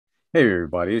Hey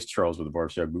everybody, it's Charles with the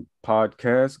Barbershop Group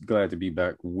Podcast. Glad to be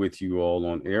back with you all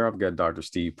on air. I've got Dr.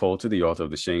 Steve Poulter, the author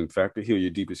of The Shame Factor. Heal your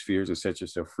deepest fears and set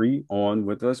yourself free on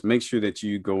with us. Make sure that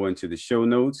you go into the show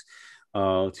notes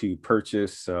to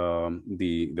purchase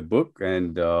the book,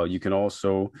 and you can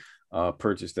also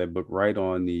purchase that book right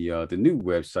on the new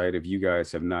website. If you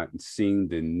guys have not seen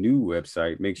the new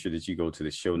website, make sure that you go to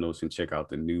the show notes and check out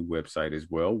the new website as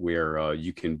well, where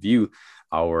you can view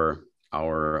our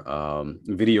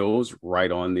videos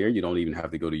right on there. You don't even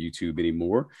have to go to YouTube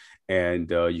anymore. And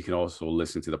you can also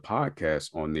listen to the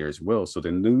podcast on there as well. So the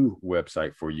new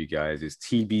website for you guys is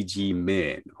TBG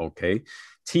Men, okay?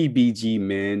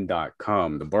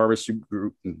 TBGmen.com,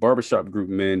 the barbershop group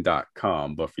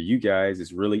men.com. But for you guys,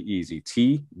 it's really easy.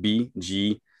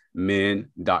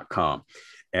 TBGmen.com.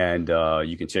 And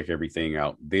you can check everything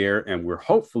out there. And we're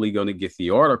hopefully going to get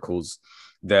the articles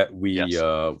that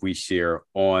Yes. we share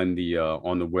on the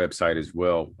website as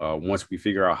well. Once we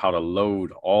figure out how to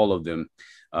load all of them,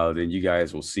 then you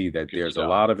guys will see that Good there's a stuff.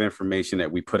 lot of information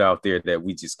that we put out there that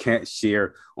we just can't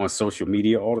share on social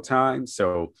media all the time.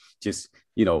 So just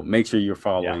make sure you're Yeah.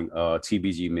 following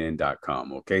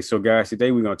tbgmen.com. Okay, so guys, today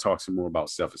we're going to talk some more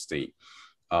about self-esteem.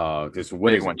 Just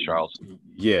what Big is it? one, Charles.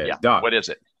 Yeah, Yeah. Doc. What is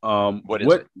it? What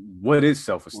is it? What is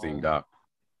self-esteem, Doc?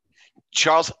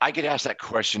 Charles, I get asked that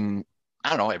question, I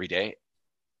don't know, every day,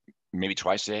 maybe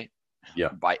twice a day Yeah.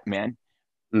 by men.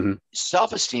 Mm-hmm.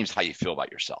 Self-esteem is how you feel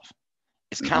about yourself.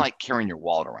 It's kind Mm-hmm. of like carrying your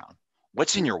wallet around.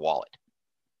 What's in your wallet?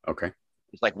 Okay.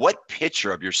 It's like, what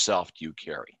picture of yourself do you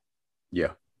carry?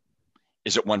 Yeah.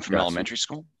 Is it one from Got you. elementary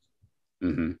school,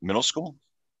 Mm-hmm. middle school,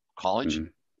 college, Mm-hmm.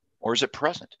 or is it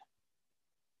present?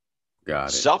 Got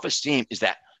it. Self-esteem is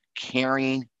that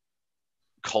carrying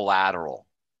collateral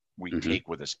we Mm-hmm. take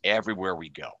with us everywhere we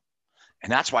go.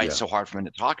 And that's why it's Yeah. so hard for men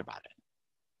to talk about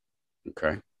it.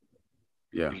 Okay.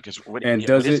 Yeah. Because And what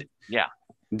does is it it? Yeah,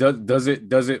 does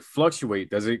it fluctuate?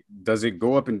 Does it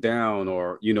go up and down,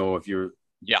 or if you're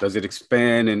yeah, does it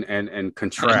expand and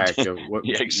contract? Or yeah, what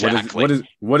exactly.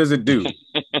 does it do?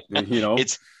 You know?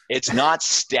 It's not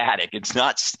static. It's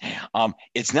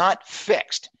not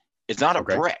fixed. It's not a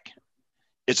Okay. brick.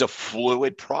 It's a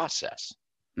fluid process.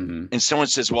 Mm-hmm. And someone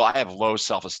says, "Well, I have low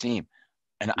self-esteem,"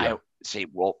 and I Yeah. say,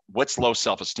 "Well, what's low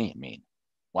self-esteem mean?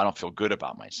 Well, I don't feel good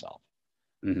about myself.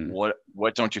 Mm-hmm.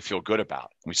 What don't you feel good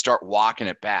about?" And we start walking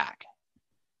it back,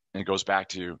 and it goes back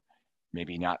to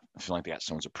maybe not feeling like they got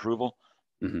someone's approval,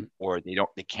 Mm-hmm. or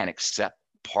they can't accept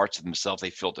parts of themselves they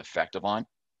feel defective on,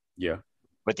 Yeah.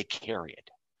 but they carry it.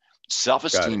 Got it.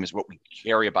 Self-esteem is what we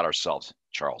carry about ourselves,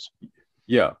 Charles.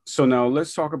 Yeah. So now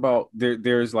let's talk about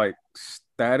there's like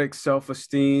static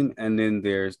self-esteem, and then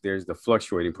there's the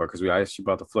fluctuating part, because I asked you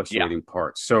about the Yeah. fluctuating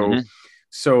part. So Mm-hmm.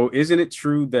 so isn't it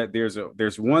true that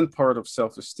there's one part of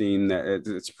self-esteem that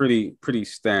it's pretty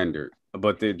standard,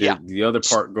 but Yeah. the other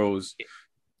part goes,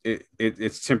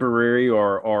 it's temporary,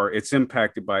 or it's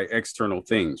impacted by external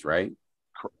things, right?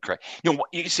 Correct. You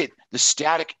can say the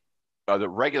static, the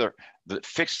regular, the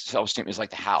fixed self-esteem is like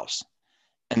the house,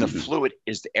 and the Mm-hmm. fluid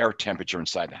is the air temperature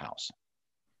inside the house.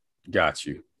 Got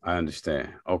you. I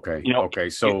understand. Okay. You know, Okay.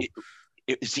 it, So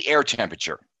it's the air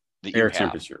temperature that you air have.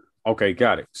 temperature. Okay,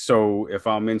 got it. So if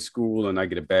I'm in school and I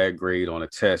get a bad grade on a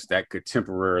test, that could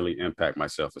temporarily impact my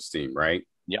self-esteem, right?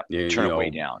 Yep. Yeah, Turn it way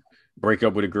down. break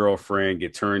up with a girlfriend,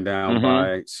 get turned down Mm-hmm.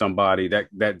 by somebody,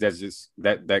 that's just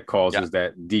that Yeah. causes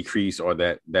that decrease, or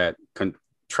that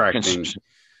contracting,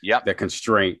 Yep. that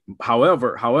constraint.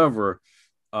 However,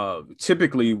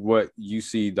 typically what you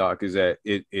see, Doc, is that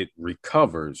it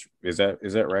recovers. Is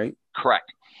that right? Correct.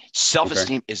 Okay.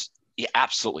 Self-esteem is, yeah,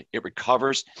 absolutely. It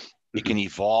recovers. It Mm-hmm. can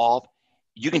evolve.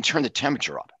 You can turn the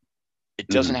temperature up. It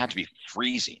doesn't Mm-hmm. have to be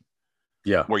freezing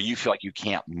Yeah. where you feel like you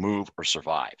can't move or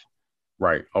survive.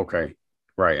 Right. Okay.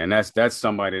 Right. And that's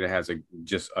somebody that has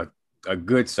a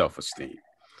good self-esteem.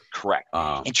 Correct. And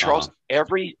Uh-huh. Charles,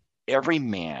 every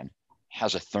man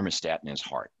has a thermostat in his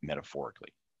heart,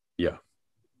 metaphorically. Yeah.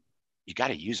 You got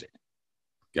to use it.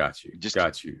 Got you. Just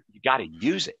Got you. you got to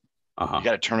use it. You Uh-huh.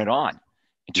 got to turn it on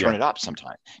and turn Yeah. it up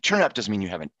sometimes. Turn it up doesn't mean you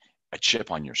have a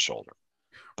chip on your shoulder,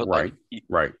 but like Right.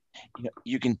 Right.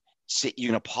 you can say, you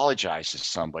can apologize to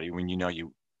somebody when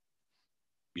you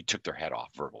took their head off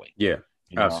verbally, Yeah.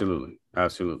 you know, Absolutely.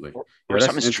 Absolutely. or Yeah, that's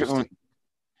something's true. interesting.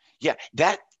 Yeah,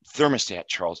 that thermostat,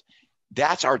 Charles,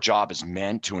 that's our job as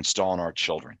men to install in our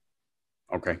children.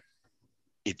 Okay.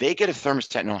 If they get a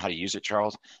thermostat and know how to use it,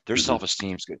 Charles, their Hmm.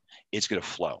 self-esteem is good. It's going to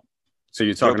flow. So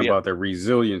you're There'll talking be a about the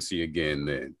resiliency again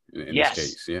then, in this yes,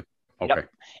 case. Yeah. yep, Okay.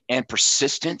 and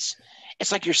persistence.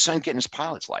 It's like your son getting his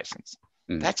pilot's license.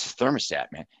 Mm. That's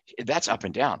thermostat, man. That's up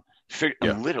and down.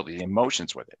 Yeah. Literally the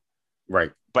emotions with it.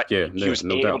 Right. But Yeah. he was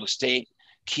No able doubt. to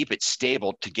keep it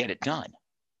stable to get it done.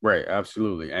 Right,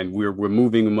 absolutely. And we're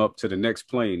moving him up to the next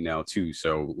plane now too.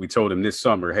 So we told him this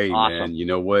summer, hey man, Awesome. you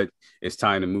know what? It's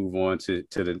time to move on to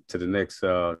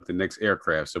the next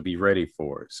aircraft. So be ready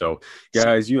for it. So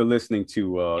guys, you're listening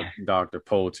to Dr.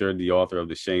 Poulter, the author of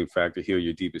The Shame Factor, Heal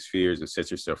Your Deepest Fears and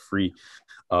Set Yourself Free.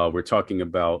 We're talking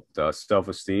about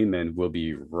self-esteem, and we'll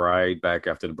be right back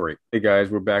after the break. Hey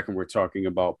guys, we're back and we're talking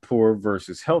about poor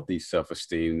versus healthy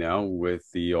self-esteem now with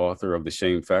the author of The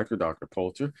Shame Factor, Dr.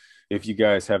 Poulter. If you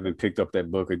guys haven't picked up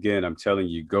that book, again, I'm telling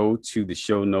you, go to the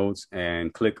show notes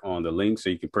and click on the link so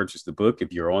you can purchase the book.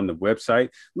 If you're on the website,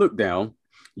 look down.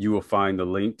 You will find the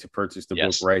link to purchase the book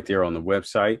Yes. right there on the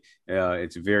website.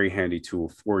 It's a very handy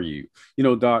tool for you. You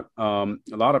know, Doc, a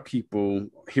lot of people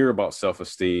hear about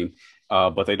self-esteem,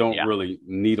 but they don't really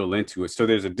needle into it. So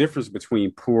there's a difference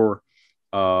between poor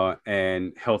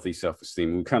and healthy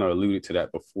self-esteem. We kind of alluded to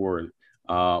that before.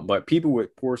 But people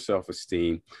with poor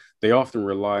self-esteem, they often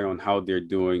rely on how they're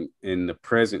doing in the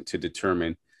present to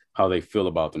determine how they feel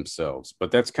about themselves.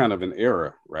 But that's kind of an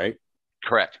error, right?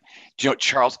 Correct. Do you know,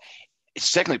 Charles,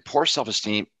 secondly, poor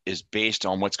self-esteem is based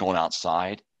on what's going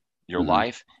outside your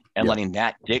life and letting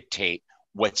that dictate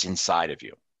what's inside of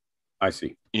you. I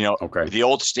see. You know, okay. The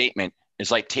old statement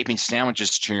is like taping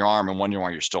sandwiches to your arm and wondering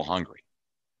why you're still hungry.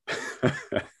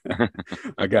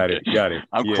 I got it.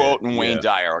 I'm quoting Wayne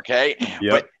Dyer, okay?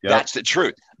 But that's the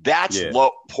truth. That's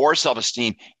poor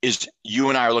self-esteem is you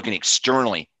and I are looking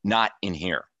externally, not in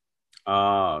here.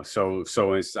 So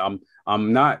it's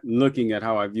I'm not looking at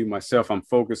how I view myself. I'm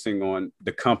focusing on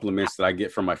the compliments that I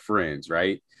get from my friends,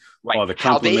 right? Right. Or the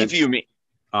how they view me.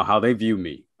 How they view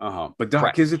me. But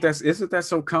Doc, isn't that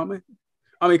so common?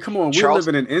 I mean, come on, Charles,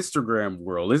 we live in an Instagram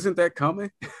world. Isn't that common?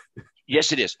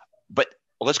 Yes, it is. But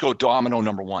let's go domino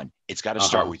number one. It's got to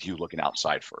start with you looking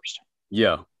outside first.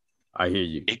 Yeah, I hear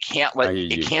you. It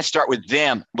can't start with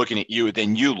them looking at you,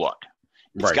 then you look.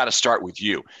 It's got to start with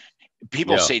you.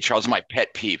 People say, Charles, my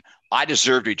pet peeve, I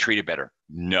deserve to be treated better.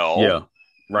 No. Yeah.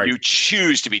 Right. You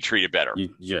choose to be treated better.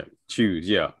 Choose.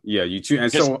 Yeah. You choose.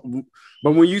 And so,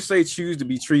 but when you say choose to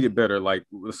be treated better, like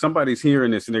somebody's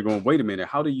hearing this and they're going, wait a minute,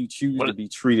 how do you choose to be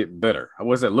treated better?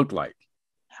 What does that look like?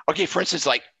 Okay. For instance,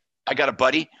 like I got a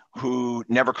buddy who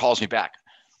never calls me back.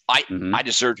 I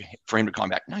deserve for him to call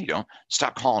me back. No, you don't.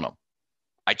 Stop calling him.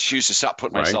 I choose to stop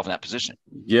putting myself in that position.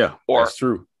 Yeah. That's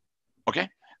true. Okay.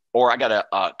 Or I got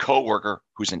a coworker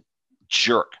who's a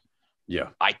jerk. Yeah.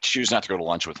 I choose not to go to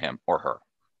lunch with him or her.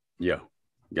 Yeah.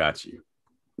 Got you.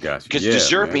 Because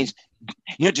deserve means,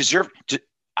 I deserve to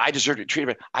be treated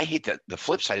bad. I hate that. The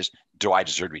flip side is, do I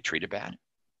deserve to be treated bad?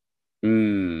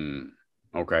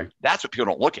 Okay. That's what people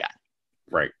don't look at.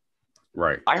 Right.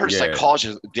 I heard a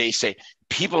psychologist, they say,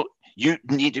 people, you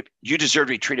deserve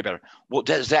to be treated better. Well,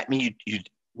 does that mean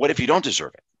what if you don't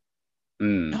deserve it?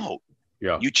 No.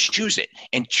 Yeah. You choose it.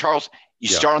 And Charles, you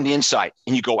start on the inside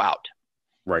and you go out.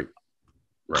 Right.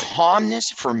 Calmness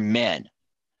for men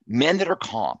that are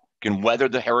calm can weather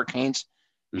the hurricanes,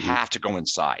 have to go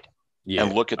inside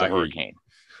and look at the hurricane.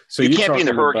 So you can't be in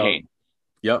the hurricane.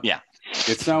 Yeah.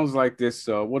 It sounds like this,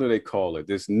 what do they call it?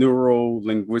 This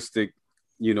neuro-linguistic,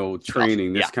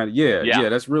 training, this kind of,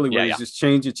 that's really what it's just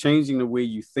changing the way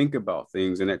you think about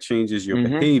things, and that changes your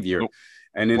behavior.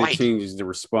 And then it changes the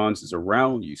responses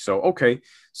around you.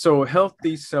 So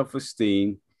healthy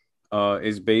self-esteem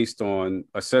is based on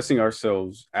assessing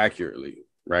ourselves accurately,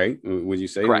 right? Would you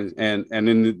say? Correct. And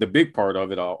then the big part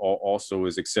of it also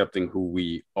is accepting who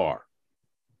we are.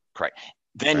 Correct.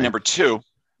 Then number two,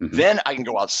 then I can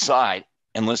go outside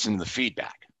and listen to the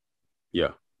feedback.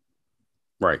 Yeah.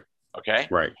 Right. Okay.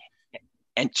 Right.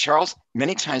 And Charles,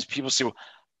 many times people say, well,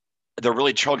 they're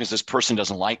really troubled because this person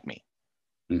doesn't like me.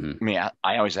 I mean,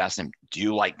 I always ask them, do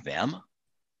you like them?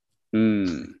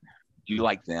 Do you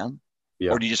like them?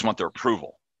 Yeah. Or do you just want their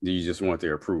approval? Do you just want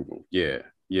their approval? Yeah.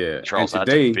 Yeah. Charles, and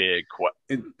today, that's a big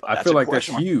question. I feel like that's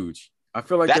huge. I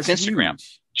feel like that's Instagram.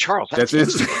 Huge. Charles, that's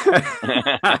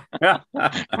Instagram.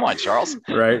 Come on, Charles.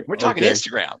 Right. We're talking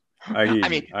Instagram.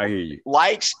 I hear you.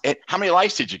 Likes. How many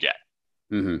likes did you get?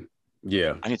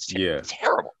 Yeah. I mean, it's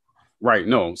terrible. Right.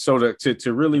 No. So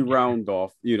to really round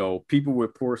off, people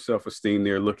with poor self-esteem,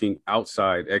 they're looking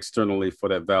outside externally for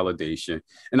that validation.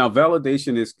 And now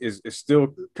validation is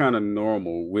still kind of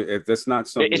normal. That's not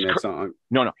something that's on.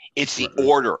 No. It's the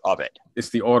order of it. It's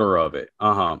the order of it.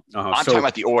 I'm talking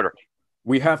about the order.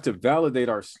 We have to validate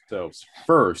ourselves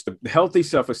first. The healthy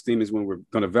self-esteem is when we're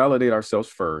going to validate ourselves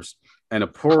first. And a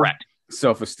poor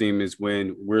self-esteem is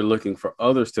when we're looking for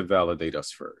others to validate us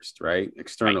first, right?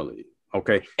 Externally. Right.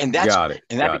 Okay. And that's got it.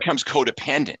 And that becomes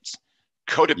codependence.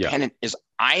 Codependent is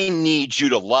I need you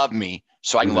to love me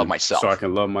so I can love myself. So I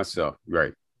can love myself.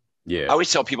 Right. Yeah. I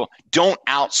always tell people, don't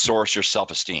outsource your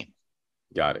self-esteem.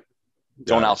 Got it.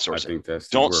 Don't outsource it. I think that's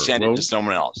don't send it to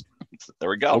someone else. There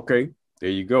we go. Okay. There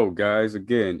you go, guys.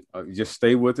 Again, just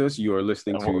stay with us. You are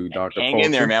listening to Dr. Hang Poulter.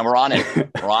 in there, man. We're on it.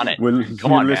 We're on it.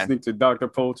 Come on, listening to Dr.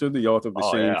 Poulter, the author of The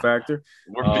Shame Factor.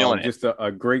 We're feeling it. Just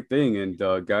a great thing. And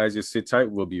guys, just sit tight.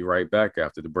 We'll be right back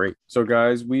after the break. So,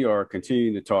 guys, we are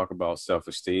continuing to talk about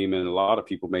self-esteem. And a lot of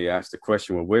people may ask the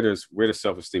question, well, where does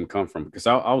self-esteem come from? Because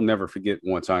I'll never forget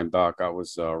one time, Doc, I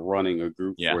was running a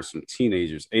group for some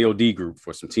teenagers, AOD group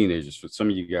for some teenagers. For some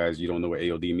of you guys, you don't know what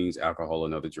AOD means, alcohol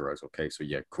and other drugs. Okay, so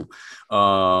yeah, cool.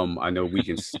 I know we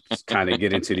can kind of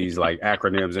get into these like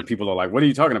acronyms and people are like, what are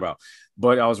you talking about?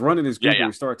 But I was running this group and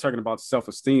we started talking about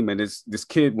self-esteem, and this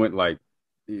kid went like,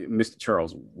 Mr.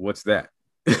 Charles, what's that?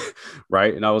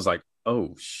 Right. And I was like,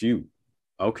 oh shoot.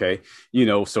 Okay.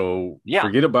 So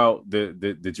forget about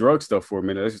the drug stuff for a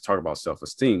minute. Let's just talk about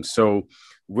self-esteem. So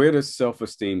where does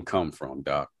self-esteem come from,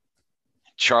 Doc?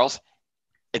 Charles,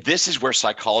 this is where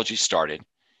psychology started.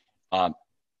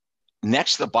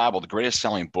 Next to the Bible, the greatest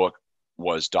selling book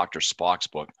was Dr. Spock's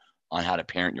book on how to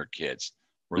parent your kids,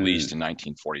 released in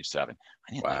 1947.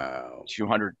 I think like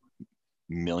 200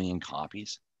 million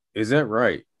copies. Is that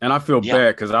right? And I feel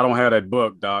bad because I don't have that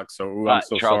book, Doc. So I'm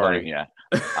so Charles, sorry.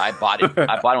 I bought it.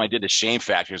 I bought it when I did the Shame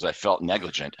Factor because I felt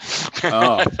negligent.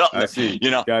 Oh, I see.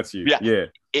 Got you. Yeah.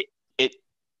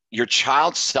 Your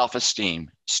child's self-esteem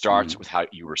starts with how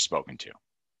you were spoken to.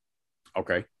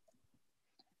 Okay.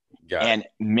 And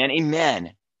many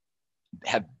men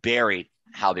have buried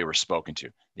how they were spoken to.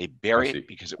 They bury it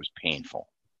because it was painful.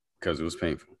 Because it was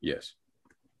painful, yes.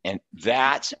 And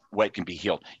that's what can be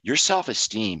healed. Your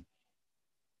self-esteem,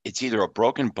 it's either a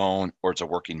broken bone or it's a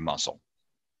working muscle.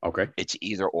 Okay. It's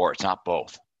either or. It's not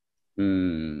both.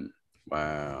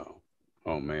 Wow.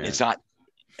 Oh, man. It's not.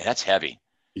 That's heavy.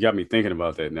 You got me thinking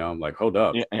about that now. I'm like, hold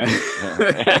up.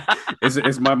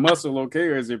 Is my muscle okay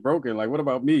or is it broken? Like, what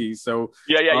about me? So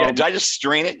Did I just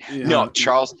strain it? No,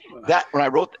 Charles. That when I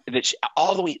wrote that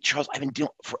all the way, Charles, I've been doing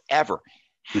it forever.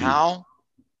 How?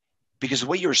 Because the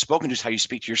way you were spoken to is how you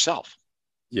speak to yourself.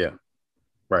 Yeah.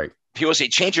 Right. People say,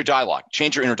 change your dialogue,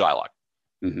 change your inner dialogue.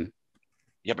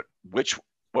 Yeah, but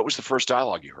what was the first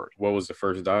dialogue you heard? What was the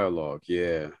first dialogue?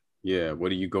 Yeah. Yeah. What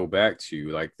do you go back to?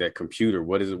 Like that computer?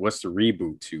 What is it? What's the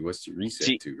reboot to? What's the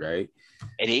reset to? Right.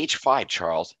 At age 5,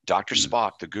 Charles, Dr.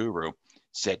 Spock, the guru,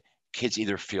 said kids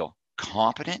either feel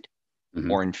competent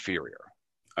or inferior.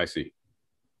 I see.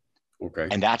 Okay.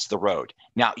 And that's the road.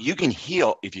 Now you can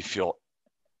heal if you feel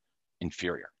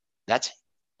inferior. That's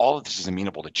all of this is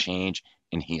amenable to change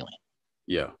and healing.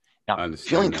 Yeah. Now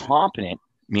feeling competent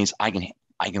means I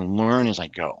can learn as I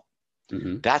go.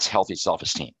 That's healthy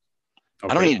self-esteem.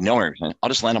 Okay. I don't need to know everything. I'll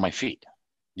just land on my feet.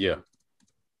 Yeah.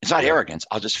 It's not arrogance.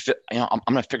 I'll just I'm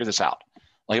going to figure this out.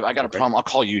 Like if I got a problem, I'll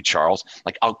call you, Charles.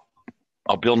 Like I'll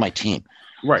build my team.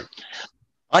 Right.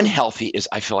 Unhealthy is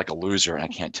I feel like a loser and I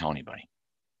can't tell anybody.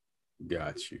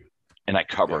 Got you. And I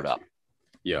cover it up.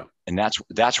 Yeah. And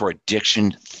that's where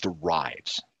addiction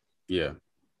thrives. Yeah.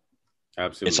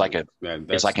 Absolutely.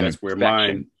 It's like that's where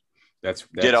mine. That's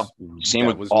ditto. Same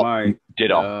with mine.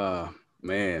 Ditto.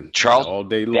 Man, Charles, all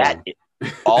day long.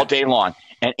 All day long.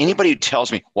 And anybody who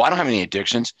tells me, well, I don't have any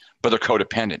addictions, but they're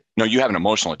codependent. No, you have an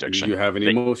emotional addiction. You have an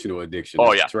emotional addiction.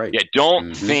 Oh, That's right. Yeah.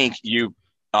 Don't think you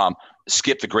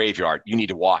skip the graveyard. You need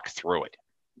to walk through it.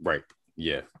 Right.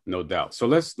 Yeah, no doubt. So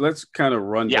let's kind of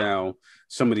run down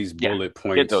some of these bullet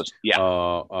points. Get those.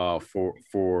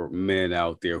 For men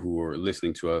out there who are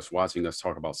listening to us, watching us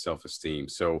talk about self-esteem.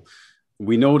 So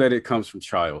we know that it comes from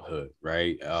childhood,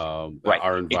 right?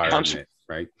 Our environment,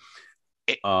 right?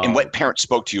 And what parents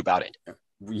spoke to you about it?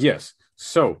 Yes.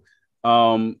 So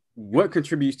what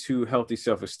contributes to healthy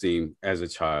self-esteem as a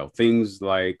child? Things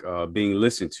like being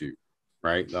listened to,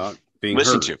 right? Being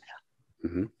listened heard.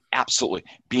 to. Absolutely.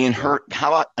 Being heard. How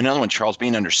about another one, Charles?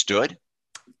 Being understood.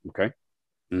 Okay.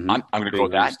 I'm going to go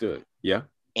with that. Understood. Yeah.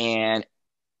 And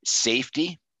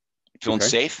safety, feeling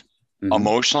safe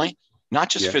emotionally, not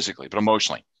just physically, but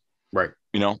emotionally. Right.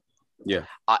 Yeah.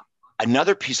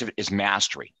 Another piece of it is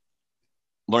mastery.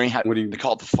 Learning how they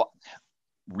call it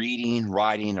reading,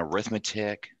 writing,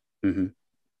 arithmetic,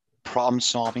 problem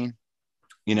solving.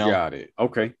 Got it.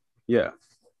 Okay. Yeah.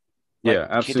 Yeah,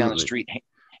 absolutely. Kid down the street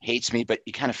hates me, but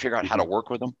you kind of figure out how to work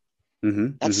with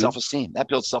them. That's self-esteem. That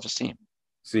builds self-esteem.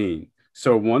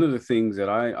 So one of the things that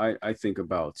I think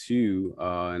about too,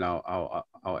 and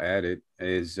I'll add it,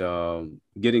 is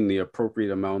getting the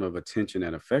appropriate amount of attention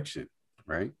and affection.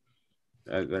 Right.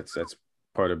 That's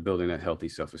part of building that healthy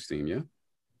self-esteem. Yeah.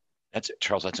 That's it,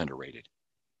 Charles. That's underrated.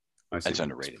 That's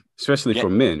underrated. Especially for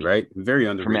men, right? Very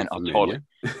underrated for men. Totally.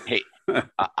 Yeah? Hey,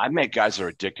 I've met guys that are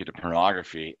addicted to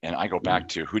pornography, and I go back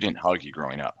to who didn't hug you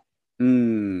growing up.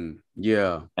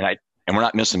 Yeah. And we're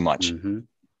not missing much.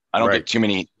 I don't get too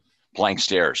many blank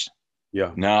stares.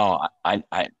 Yeah. No, I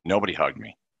nobody hugged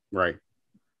me. Right.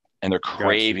 And they're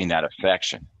craving that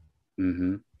affection.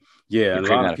 Yeah, and a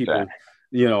lot of people,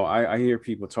 you know, I hear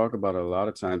people talk about it a lot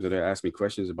of times, and they ask me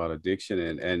questions about addiction,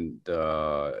 and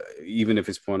even if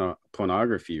it's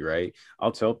pornography, right?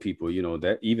 I'll tell people, you know,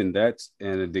 that even that's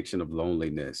an addiction of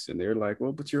loneliness, and they're like,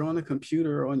 well, but you're on a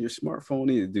computer, on your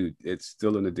smartphone, dude, it's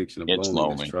still an addiction of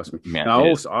loneliness. Trust me. Man,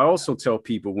 I also tell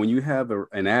people, when you have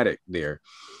an addict there,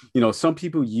 you know, some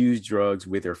people use drugs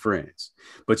with their friends,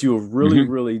 but you'll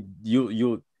really,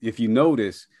 you'll if you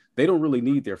notice, they don't really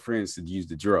need their friends to use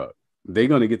the drug. They're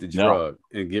going to get the drug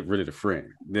and get rid of the friend.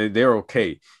 They're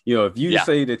okay. You know, if you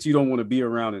say that you don't want to be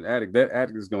around an addict, that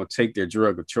addict is going to take their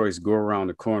drug of choice, go around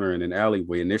the corner in an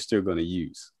alleyway, and they're still going to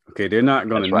use. Okay. They're not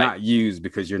going to not use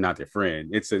because you're not their friend.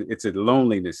 It's a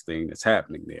loneliness thing that's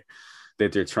happening there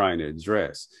that they're trying to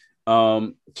address.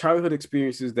 Childhood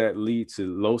experiences that lead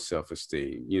to low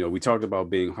self-esteem. You know, we talked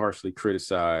about being harshly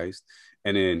criticized.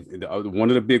 And then one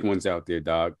of the big ones out there,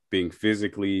 Doc, being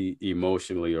physically,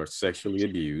 emotionally, or sexually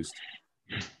abused.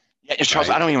 Yeah,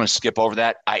 Charles, I don't even want to skip over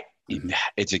that.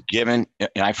 It's a given,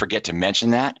 and I forget to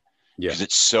mention that because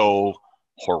it's so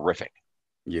horrific.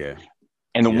 Yeah.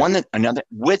 And the one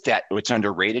it's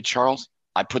underrated, Charles.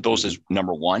 I put those as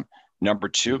number one. Number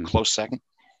two, close second,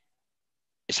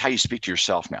 is how you speak to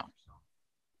yourself now.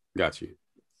 Got you.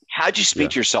 How'd you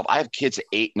speak to yourself? I have kids at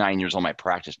 8, 9 years old in my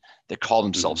practice that call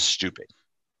themselves stupid.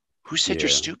 Who said you're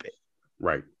stupid?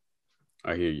 Right.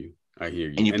 I hear you. And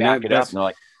you back it up and they're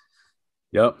like,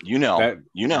 yep. You know.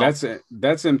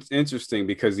 That's interesting,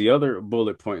 because the other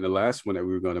bullet point, and the last one that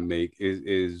we were going to make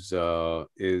is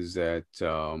that,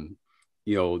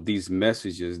 you know, these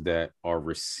messages that are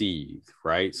received,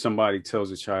 right? Somebody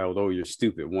tells a child, oh, you're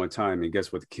stupid, one time, and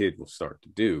guess what the kid will start to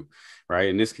do, right?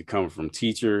 And this could come from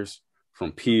teachers,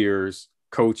 from peers,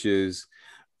 coaches,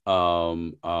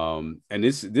 and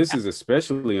this is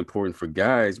especially important for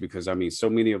guys, because I mean, so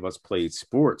many of us played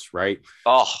sports, right?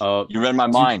 You read my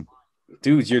mind.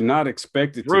 Dude, you're not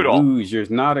expected to lose. You're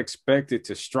not expected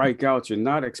to strike out. You're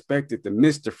not expected to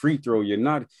miss the free throw. You're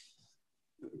not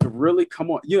to really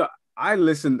come on. You know, I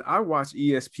watch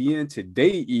ESPN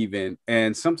today even,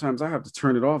 and sometimes I have to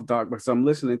turn it off, Doc, because I'm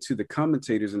listening to the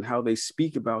commentators and how they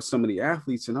speak about some of the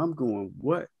athletes, and I'm going,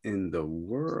 what in the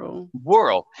world?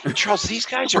 Charles, these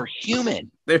guys are human.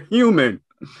 They're human.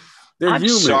 I'm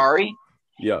sorry.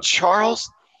 Yeah. Charles,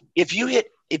 if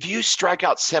you strike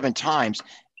out 7 times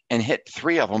and hit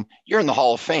 3 of them, you're in the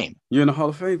Hall of Fame. You're in the Hall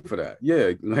of Fame for that.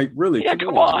 Yeah, like really. Yeah,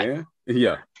 come on, man.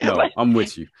 Yeah, no, I'm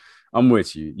with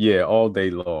you. Yeah, all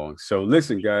day long. So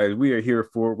listen, guys, we are here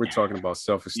for it. We're talking about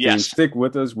self-esteem. Yes. Stick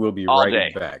with us. We'll be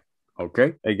right back.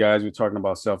 Okay. Hey, guys, we're talking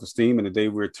about self-esteem. And today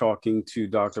we're talking to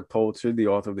Dr. Poulter, the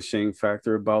author of The Shame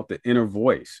Factor, about the inner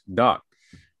voice. Doc,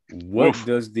 what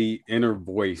does the inner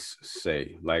voice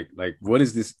say? Like, what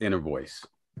is this inner voice?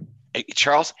 Hey,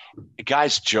 Charles,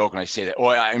 guys joke when I say that, oh,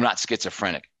 I'm not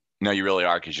schizophrenic. No, you really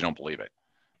are, because you don't believe it.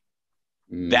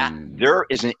 That there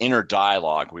is an inner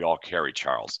dialogue we all carry,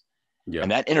 Charles. Yeah.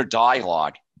 And that inner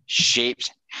dialogue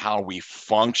shapes how we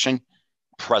function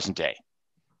present day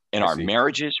in our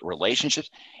marriages, relationships,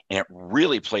 and it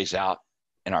really plays out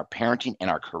in our parenting and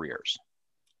our careers.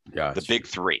 The big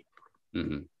 3.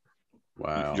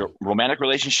 Wow. Your romantic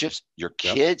relationships, your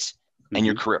kids, and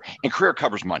your career. And career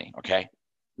covers money, okay?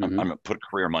 I'm going to put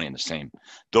career, money in the same.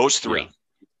 Those 3.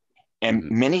 And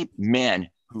many men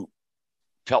who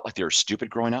felt like they were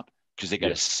stupid growing up because they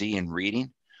got a C in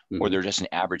reading, or they're just an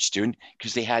average student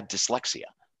because they had dyslexia,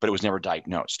 but it was never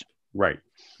diagnosed. Right.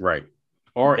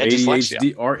 Or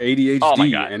ADHD, oh my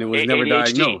God. And it was never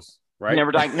diagnosed. Right.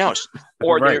 Never diagnosed.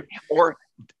 Or or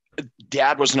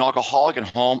dad was an alcoholic at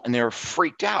home and they were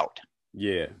freaked out.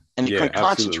 Yeah. And they couldn't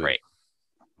concentrate.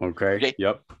 Okay.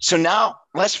 Yep. So now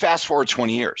let's fast forward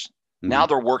 20 years. Now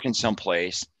they're working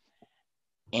someplace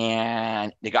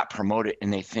and they got promoted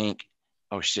and they think,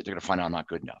 oh shit, they're going to find out I'm not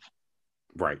good enough.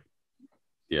 Right.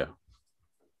 Yeah.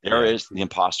 There is the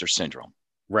imposter syndrome.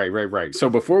 Right. So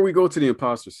before we go to the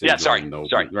imposter syndrome,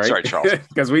 sorry, Charles,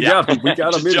 because we got them in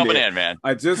jumping there. In, man.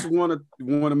 I just want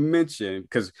to mention,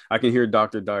 because I can hear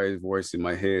Dr. Dyer's voice in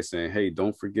my head saying, "Hey,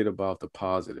 don't forget about the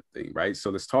positive thing." Right.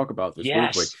 So let's talk about this real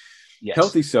quick. Yes.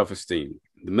 Healthy self-esteem.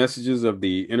 The messages of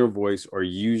the inner voice are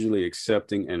usually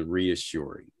accepting and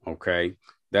reassuring. Okay.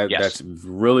 That's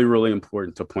really, really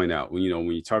important to point out. When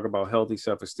you talk about healthy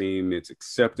self-esteem, it's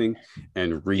accepting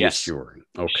and reassuring.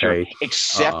 Yes. Okay. Sure.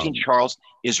 Accepting, Charles,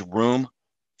 is room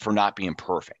for not being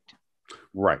perfect.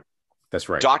 Right. That's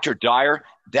right. Dr. Dyer,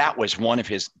 that was one of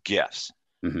his gifts.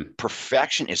 Mm-hmm.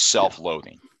 Perfection is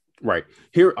self-loathing. Right.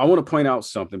 Here, I want to point out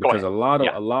something, because a lot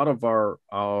of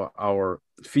our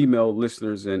female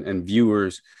listeners and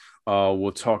viewers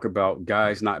will talk about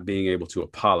guys not being able to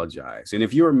apologize. And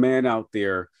if you're a man out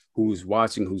there who's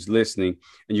watching, who's listening,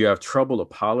 and you have trouble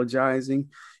apologizing,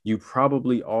 you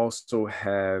probably also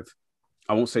have,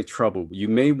 I won't say trouble, but you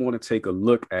may want to take a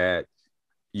look at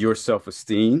your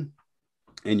self-esteem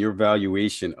and your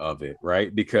valuation of it,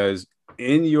 right? Because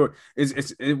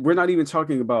we're not even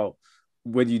talking about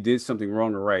whether you did something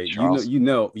wrong or right. Charles, you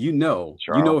know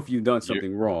if you've done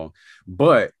something wrong.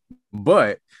 But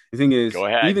the thing is,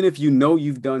 even if you know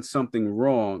you've done something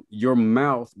wrong, your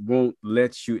mouth won't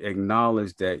let you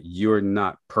acknowledge that you're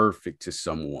not perfect to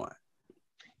someone.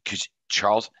 Because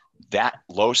Charles, that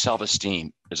low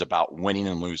self-esteem is about winning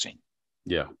and losing.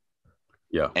 Yeah.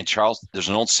 And Charles, there's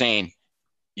an old saying: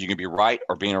 you can be right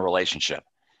or be in a relationship.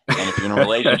 And if you're in a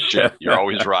relationship, you're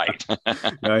always right.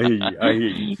 I hear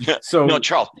you. So no,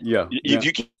 Charles. Yeah.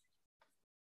 You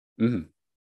can't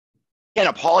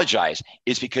apologize,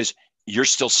 is because you're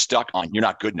still stuck on you're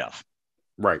not good enough.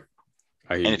 Right.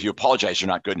 And if you apologize, you're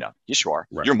not good enough. Yes, you are.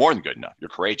 Right. You're more than good enough. You're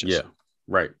courageous. Yeah.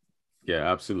 Right.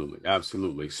 Yeah,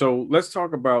 absolutely. So let's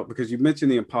talk about, because you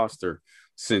mentioned the imposter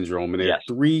syndrome, and there are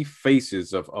three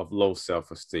phases of low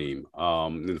self-esteem.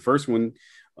 The first one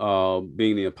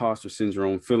being the imposter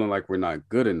syndrome, feeling like we're not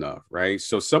good enough, right?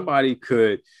 So somebody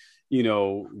could,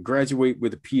 graduate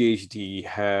with a PhD,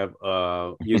 have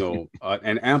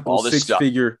an ample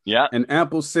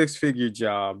six-figure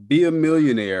job, be a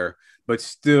millionaire, but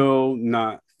still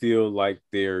not feel like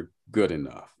they're good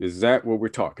enough. Is that what we're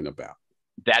talking about?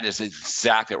 That is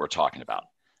exactly what we're talking about.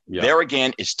 Yeah. There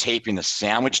again is taping the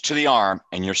sandwich to the arm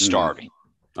and you're starving.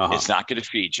 It's not going to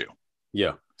feed you.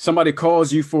 Yeah. Somebody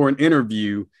calls you for an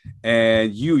interview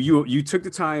and you took the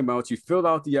time out, you filled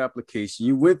out the application,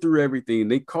 you went through everything,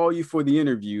 they call you for the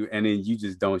interview, and then you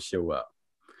just don't show up.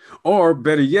 Or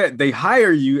better yet, they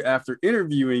hire you after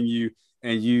interviewing you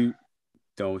and you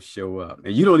don't show up.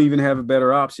 And you don't even have a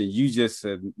better option. You just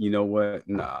said, you know what?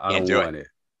 Nah, I don't want it.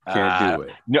 Can't do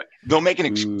it. No, they'll make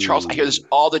an Charles, I hear this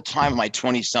all the time in my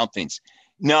 20-somethings.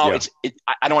 No,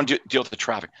 I don't want to deal with the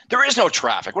traffic. There is no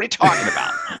traffic. What are you talking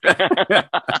about?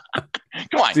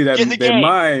 Come on. See,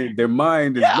 their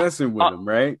mind is messing with them,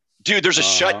 right? Dude, there's a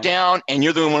shutdown and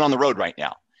you're the only one on the road right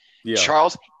now. Yeah.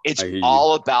 Charles, it's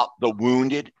all about the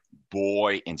wounded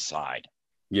boy inside.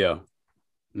 Yeah.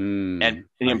 And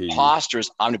the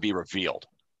imposters are going to be revealed.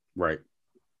 Right.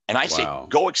 And I say,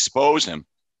 go expose him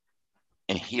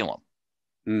and heal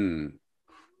him.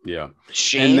 Yeah.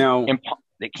 Shame,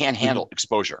 they can't handle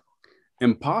exposure.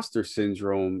 Imposter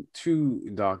syndrome too,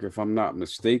 Doc, if I'm not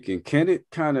mistaken, can it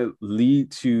kind of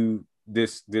lead to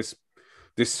this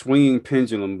swinging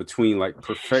pendulum between like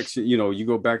perfection, you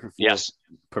go back and forth. Yes.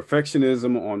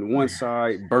 Perfectionism on one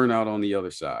side, burnout on the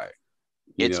other side.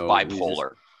 It's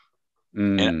bipolar.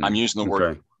 And I'm using the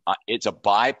word, it's a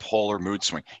bipolar mood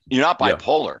swing. You're not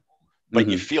bipolar, but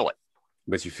you feel it.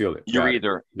 But you feel it. You're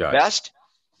either best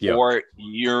or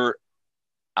you're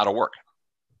out of work.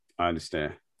 I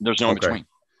understand. There's no in between.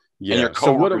 Yeah. And your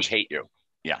coworkers hate you.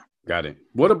 Yeah. Got it.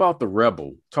 What about the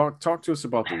rebel? Talk to us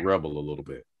about the rebel a little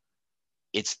bit.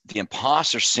 It's the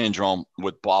imposter syndrome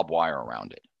with barbed wire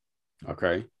around it.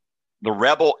 Okay. The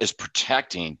rebel is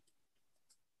protecting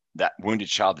that wounded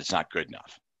child that's not good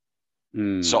enough.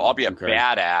 So I'll be a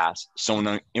badass. So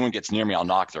when anyone gets near me, I'll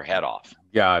knock their head off.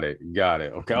 Got it.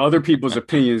 Okay. Other people's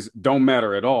opinions don't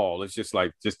matter at all. It's just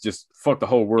like, just fuck the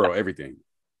whole world, everything.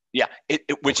 Yeah.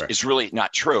 Which is really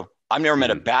not true. I've never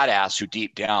met a badass who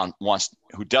deep down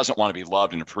who doesn't want to be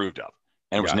loved and approved of,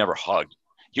 and was never hugged.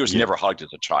 He was never hugged as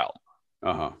a child.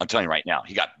 I'm telling you right now,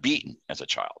 he got beaten as a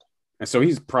child. And so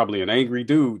he's probably an angry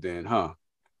dude then, huh?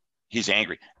 He's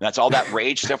angry. That's all that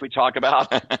rage stuff we talk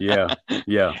about. Yeah.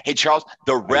 Hey, Charles,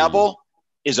 the rebel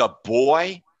is a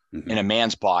boy in a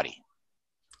man's body.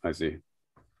 I see.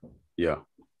 Yeah.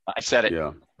 I said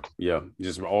it. Yeah.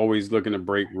 Just always looking to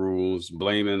break rules,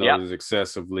 blaming others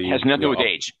excessively. It has nothing to do with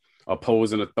age.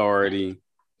 Opposing authority.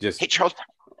 Hey, Charles,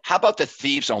 how about the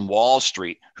thieves on Wall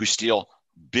Street who steal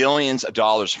billions of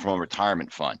dollars from a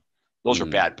retirement fund? Those are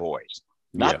bad boys,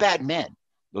 not bad men.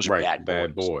 Those are bad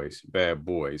boys. Bad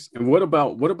boys. And what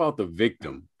about the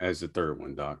victim as the third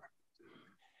one, Doc?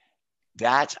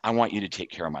 I want you to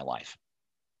take care of my life.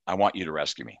 I want you to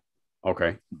rescue me.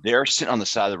 Okay. They're sitting on the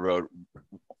side of the road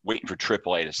waiting for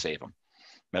AAA to save them.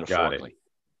 metaphorically.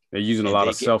 They're using a lot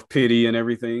of self-pity and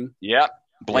everything. Yeah.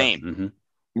 Blame.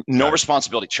 No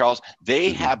responsibility. Charles,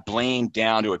 they have blame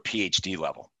down to a PhD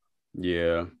level.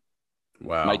 Yeah.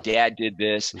 Wow. My dad did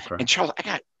this. Okay. And Charles,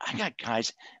 I got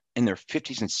guys in their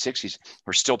 50s and 60s who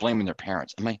are still blaming their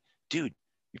parents. I'm like, dude,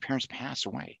 your parents passed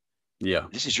away. Yeah.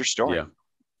 This is your story. Yeah.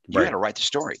 You got to write the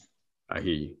story. I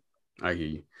hear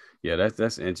you. Yeah,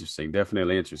 that's interesting.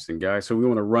 Definitely interesting, guys. So we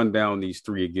want to run down these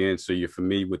three again so you're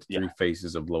familiar with the three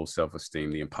phases of low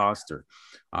self-esteem. The imposter,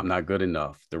 I'm not good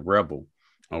enough. The rebel,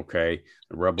 okay?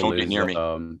 The rebel don't get near me.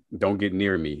 Don't get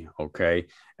near me, okay?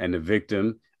 And the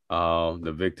victim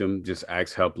just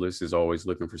acts helpless, is always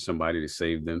looking for somebody to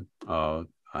save them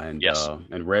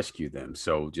and rescue them.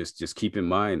 So just keep in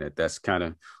mind that that's kind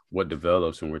of what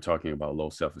develops when we're talking about low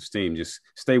self-esteem. Just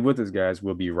stay with us, guys.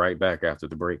 We'll be right back after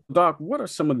the break. Doc, what are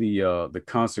some of the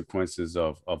consequences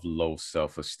of low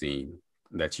self-esteem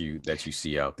that you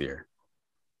see out there?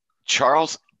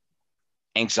 Charles,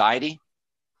 anxiety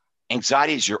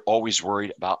is you're always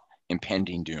worried about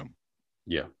impending doom.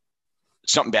 Yeah.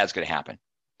 Something bad's going to happen.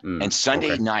 And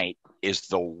Sunday night is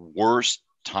the worst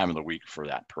time of the week for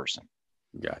that person.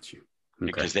 Got you. Okay.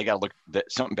 Because they got to look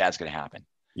that something bad's going to happen.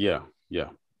 Yeah. Yeah.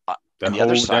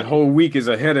 That whole week is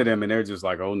ahead of them, and they're just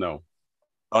like, oh no,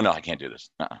 I can't do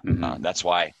this. That's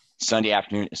why Sunday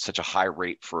afternoon is such a high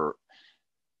rate for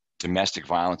domestic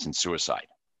violence and suicide.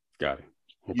 Got it.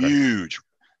 Okay. Huge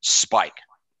spike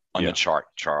on the chart,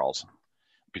 Charles,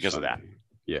 because of that.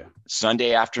 Yeah.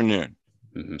 Sunday afternoon,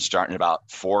 starting about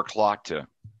 4:00 to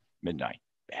midnight.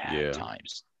 Bad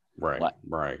times. Right.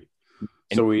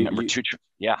 And so number two.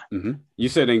 Yeah. You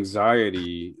said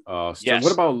anxiety. Yes.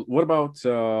 So what about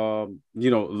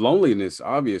loneliness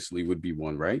obviously would be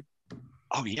one, right?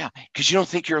 Oh yeah. Because you don't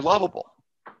think you're lovable.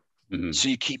 So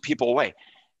you keep people away.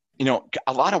 A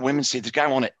lot of women say this guy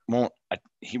won't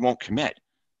commit.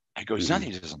 I go, it's not that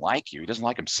he doesn't like you. He doesn't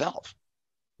like himself.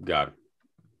 Got it.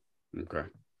 Okay.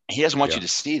 He doesn't want you to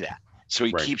see that. So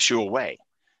he keeps you away.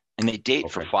 And they date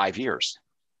for 5 years.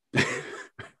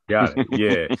 Got it.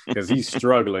 Yeah, because he's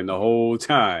struggling the whole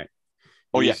time.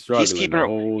 He's keeping her.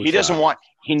 He doesn't want.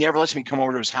 He never lets me come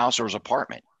over to his house or his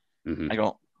apartment. I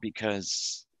go,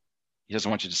 because he doesn't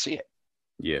want you to see it.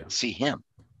 Yeah, see him.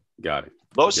 Got it.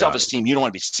 Low self-esteem. You don't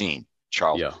want to be seen,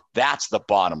 Charles. Yeah. That's the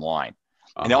bottom line.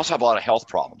 And they also have a lot of health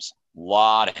problems.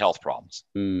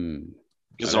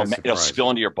 Because it'll spill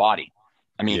into your body.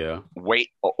 I mean,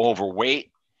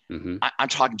 overweight. I'm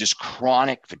talking just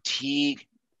chronic fatigue.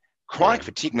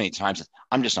 Fatigue many times.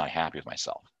 I'm just not happy with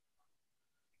myself.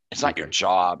 It's not your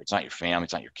job. It's not your family.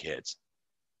 It's not your kids.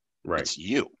 Right. It's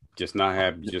you. Just not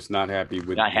happy. Just not happy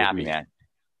with. Not happy, with man.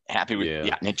 Happy with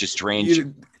and it just drains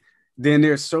you. Then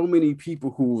there's so many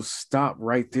people who will stop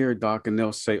right there, Doc, and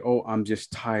they'll say, "Oh, I'm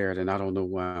just tired, and I don't know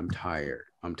why I'm tired.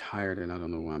 I'm tired, and I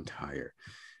don't know why I'm tired."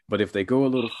 But if they go a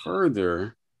little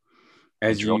further,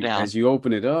 as you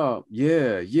open it up,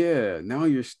 now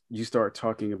you start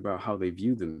talking about how they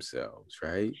view themselves,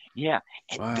 right? Yeah.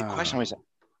 Wow. The question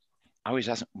I always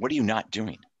ask, what are you not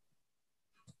doing?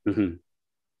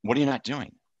 What are you not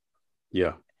doing?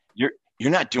 Yeah.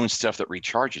 You're not doing stuff that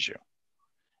recharges you.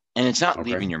 And it's not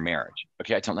leaving your marriage.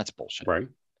 Okay, I tell them that's bullshit. Right.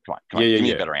 Come on. Give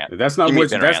me a better answer. That's not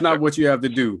what you have to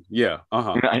do. Yeah.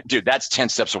 Dude, that's 10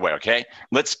 steps away. Okay.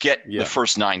 Let's get the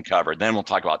first 9 covered. Then we'll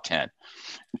talk about 10.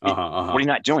 What are you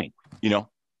not doing? Are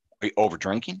you over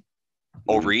drinking,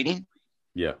 overeating?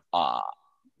 Yeah.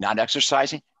 Not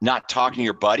exercising, not talking to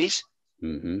your buddies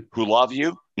who love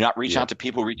you. You're not reaching out to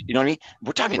people. You know what I mean?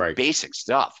 We're talking basic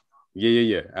stuff.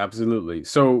 Yeah. Absolutely.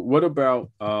 So what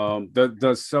about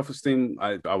does self-esteem,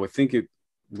 I would think it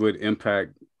would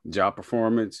impact job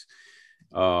performance,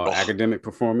 academic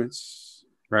performance,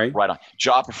 right? Right on.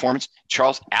 Job performance.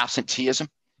 Charles, absenteeism,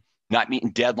 not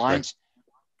meeting deadlines.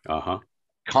 Right.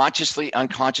 Consciously,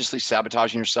 unconsciously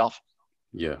sabotaging yourself.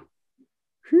 Yeah.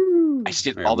 I see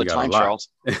it all the time, Charles.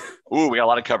 Ooh, we got a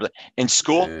lot of cover. In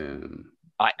school,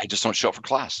 I just don't show up for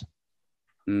class.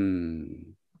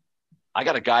 I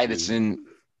got a guy that's in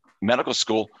medical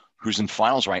school who's in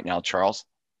finals right now, Charles.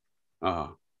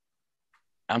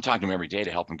 I'm talking to him every day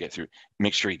to help him get through,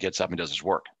 make sure he gets up and does his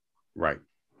work. Right.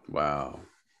 Wow.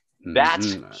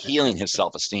 That's healing his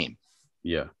self-esteem.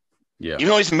 Yeah. Even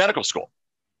though he's in medical school.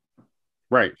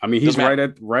 Right. I mean, he's right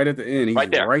at the end. He's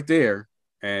right there.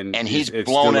 And he's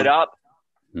blown it up.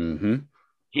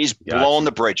 He's blown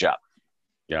the bridge up.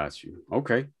 Got you.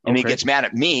 Okay. And he gets mad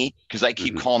at me because I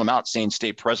keep calling him out saying,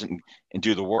 stay present and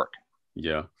do the work.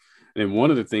 Yeah. And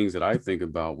one of the things that I think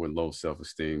about with low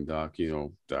self-esteem, Doc,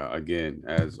 again,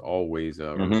 as always,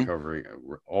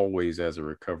 always as a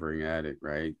recovering addict,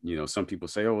 right? Some people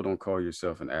say, "Oh, don't call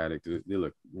yourself an addict."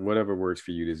 Look, whatever works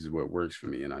for you, this is what works for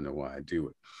me, and I know why I do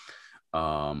it.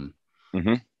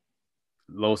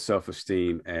 Low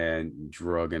self-esteem and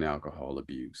drug and alcohol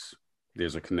abuse.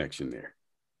 There's a connection there.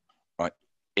 Right.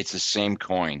 It's the same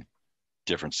coin,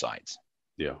 different sides.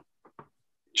 Yeah.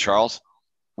 Charles,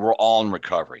 we're all in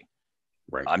recovery.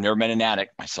 Right. I've never met an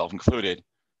addict, myself included,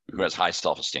 who has high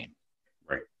self-esteem.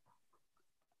 Right.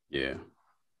 Yeah.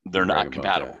 They're not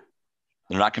compatible.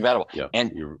 They're not compatible. Yeah.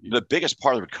 And the biggest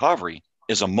part of the recovery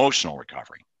is emotional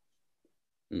recovery.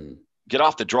 Get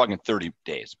off the drug in 30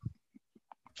 days.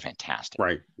 Fantastic.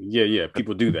 Right. Yeah.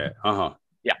 People do that.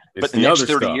 Yeah. But the next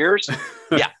 30 years,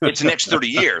 it's the next 30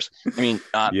 years. I mean,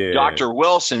 Dr.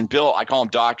 Wilson, Bill, I call him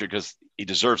doctor because he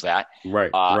deserves that.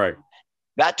 Right. Right.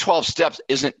 That 12 steps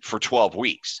isn't for 12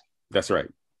 weeks. That's right.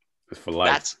 It's for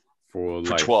life. That's for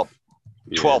 12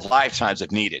 lifetimes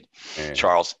if needed. And,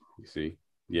 Charles. You see?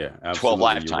 Yeah, absolutely. 12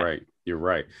 lifetimes. You're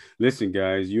right. Listen,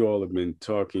 guys, you all have been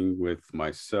talking with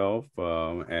myself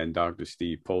and Dr.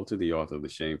 Steve Poulter, the author of The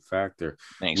Shame Factor.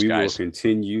 Thanks, guys. We will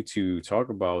continue to talk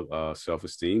about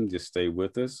self-esteem. Just stay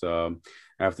with us.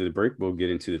 After the break, we'll get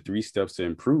into the 3 steps to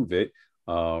improve it.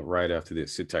 Right after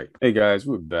this. Sit tight. Hey guys,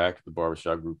 we're back at the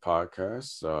Barbershop Group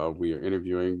podcast. We are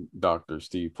interviewing Dr.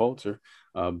 Steve Poulter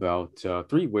about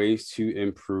 3 ways to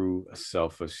improve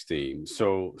self-esteem.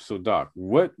 So Doc,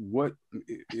 what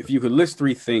if you could list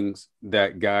 3 things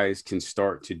that guys can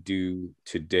start to do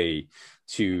today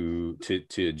to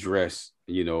address,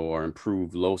 or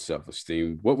improve low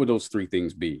self-esteem? What would those 3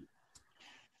 things be?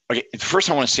 Okay, first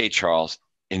I want to say, Charles,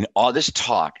 in all this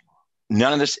talk,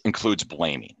 none of this includes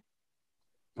blaming.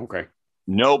 Okay.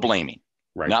 No blaming.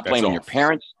 Right. Not blaming your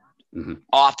parents.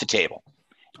 Off the table.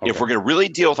 Okay. If we're going to really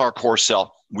deal with our core self,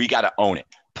 we got to own it.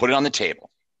 Put it on the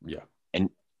table. Yeah. And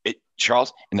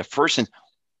Charles, in the first instance,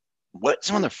 what's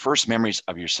some of the first memories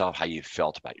of yourself, how you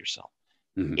felt about yourself?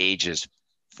 Ages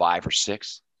 5 or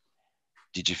 6?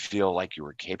 Did you feel like you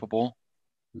were capable?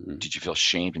 Did you feel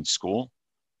shamed in school?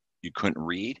 You couldn't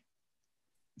read?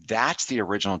 That's the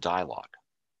original dialogue.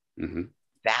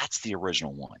 That's the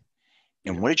original one.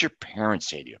 And what did your parents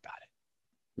say to you about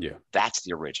it? Yeah. That's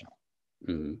the original.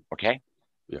 Okay?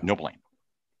 Yeah. No blame.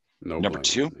 Number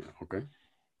 2, okay.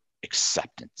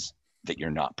 Acceptance that you're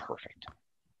not perfect.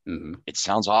 It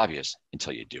sounds obvious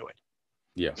until you do it.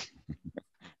 Yeah.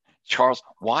 Charles,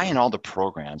 why in all the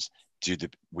programs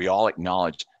we all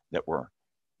acknowledge that we're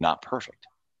not perfect?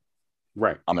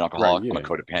 Right. I'm an alcoholic. I'm a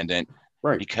codependent.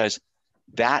 Right. Because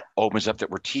that opens up that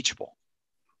we're teachable.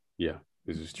 Yeah,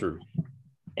 this is true.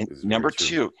 And number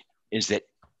 2 is that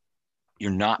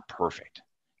you're not perfect.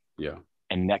 Yeah.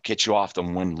 And that gets you off the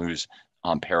win-lose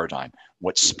paradigm.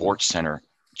 What Sports Center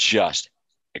just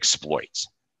exploits.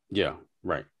 Yeah,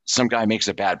 right. Some guy makes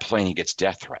a bad play and he gets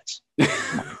death threats.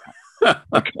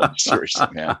 Seriously,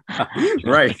 man.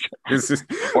 Right. This is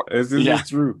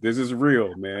true. This is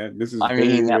real, man. This is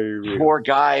very real. Poor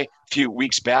guy a few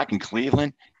weeks back in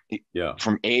Cleveland.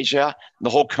 From Asia, the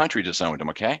whole country disowned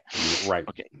him. Okay. Right.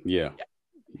 Okay. Yeah.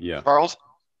 Charles,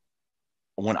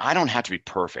 when I don't have to be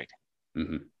perfect,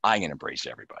 I can embrace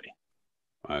everybody.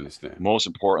 I understand. Most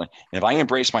importantly, and if I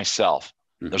embrace myself,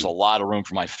 there's a lot of room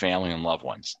for my family and loved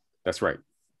ones. That's right.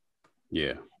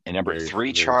 Yeah. And number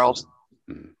 3, Charles,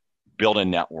 build a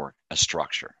network, a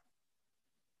structure.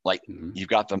 Like you've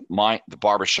got the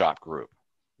Barbershop group.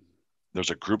 There's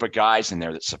a group of guys in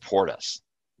there that support us.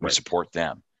 We support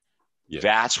them. Yeah.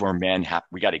 That's where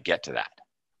we got to get to that.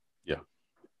 Yeah.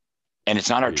 And it's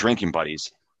not our drinking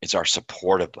buddies. It's our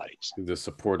supportive buddies. The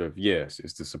supportive. Yes.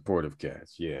 It's the supportive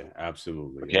cats. Yeah,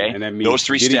 absolutely. Okay. And that means those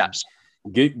 3 steps.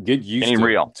 Get used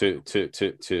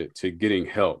to getting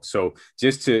help. So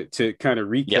just to kind of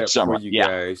recap for you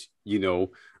guys,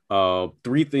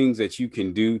 3 things that you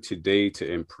can do today to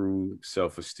improve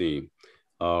self-esteem.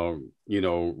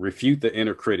 Refute the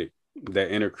inner critic.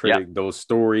 Those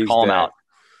stories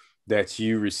that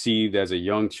you received as a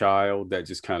young child that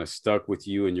just kind of stuck with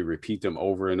you and you repeat them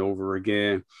over and over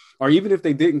again. Or even if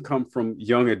they didn't come from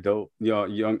young adult,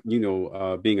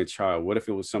 being a child, what if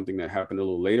it was something that happened a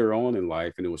little later on in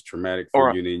life and it was traumatic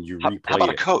for you and then you replay it? How about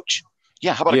a coach?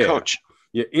 Yeah. How about a coach?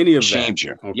 Yeah. Any of Shamed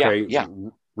that. You. Okay. Yeah.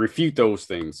 Refute those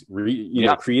things.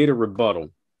 Create a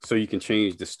rebuttal so you can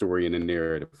change the story and the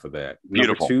narrative for that.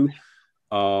 Beautiful. Number 2,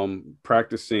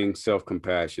 practicing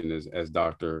self-compassion as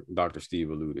Dr. Steve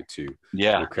alluded to.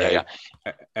 Yeah. Okay.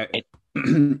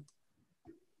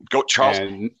 Go,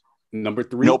 Charles. Number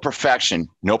 3. No perfection.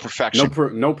 No perfection.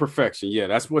 No perfection. Yeah,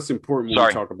 that's what's important when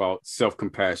we talk about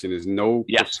self-compassion is no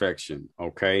perfection.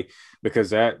 Okay, because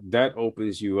that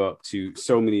opens you up to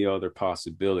so many other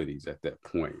possibilities at that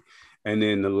point. And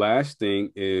then the last thing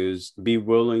is be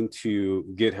willing to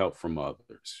get help from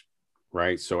others,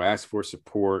 right? So ask for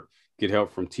support, get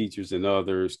help from teachers and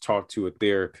others, talk to a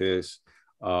therapist,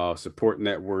 support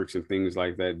networks and things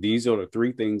like that. These are the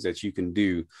 3 things that you can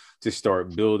do to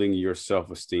start building your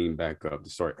self-esteem back up, to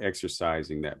start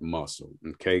exercising that muscle.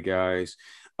 Okay, guys.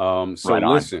 So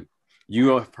listen, you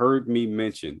have heard me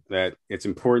mention that it's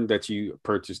important that you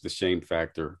purchase the Shame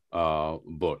Factor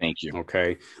book. Thank you.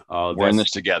 Okay. We're in this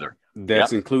together.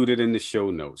 That's included in the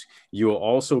show notes. You will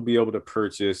also be able to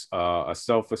purchase a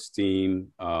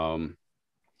self-esteem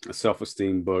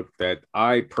book that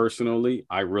I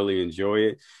really enjoy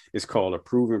it. It's called A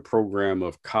Proven Program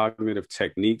of Cognitive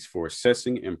Techniques for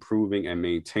Assessing, Improving, and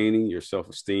Maintaining Your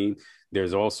Self-Esteem.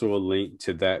 There's also a link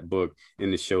to that book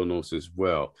in the show notes as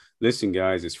well. Listen,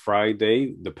 guys, it's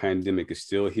Friday. The pandemic is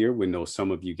still here. We know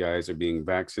some of you guys are being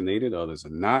vaccinated, others are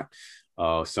not.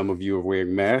 Some of you are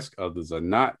wearing masks, others are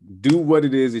not. Do what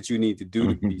it is that you need to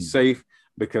do to be safe,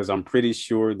 because I'm pretty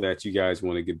sure that you guys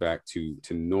want to get back to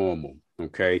normal.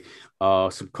 Okay.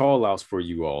 Some call outs for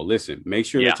you all. Listen, make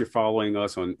sure that you're following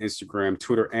us on Instagram,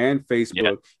 Twitter, and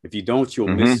Facebook. If you don't, you'll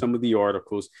miss some of the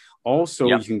articles. Also,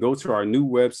 you can go to our new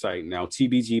website now,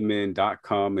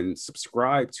 tbgmen.com, and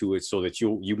subscribe to it so that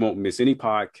you won't miss any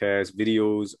podcasts,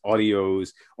 videos, audios,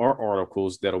 or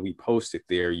articles that'll be posted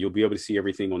there. You'll be able to see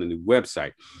everything on the new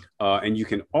website. And you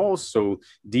can also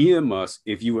DM us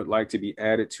if you would like to be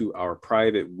added to our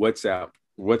private WhatsApp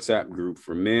group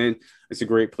for men. It's a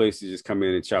great place to just come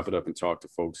in and chop it up and talk to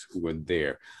folks who are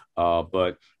there.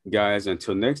 But guys,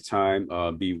 until next time,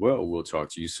 be well. We'll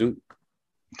talk to you soon.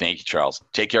 Thank you, Charles.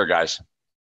 Take care, guys.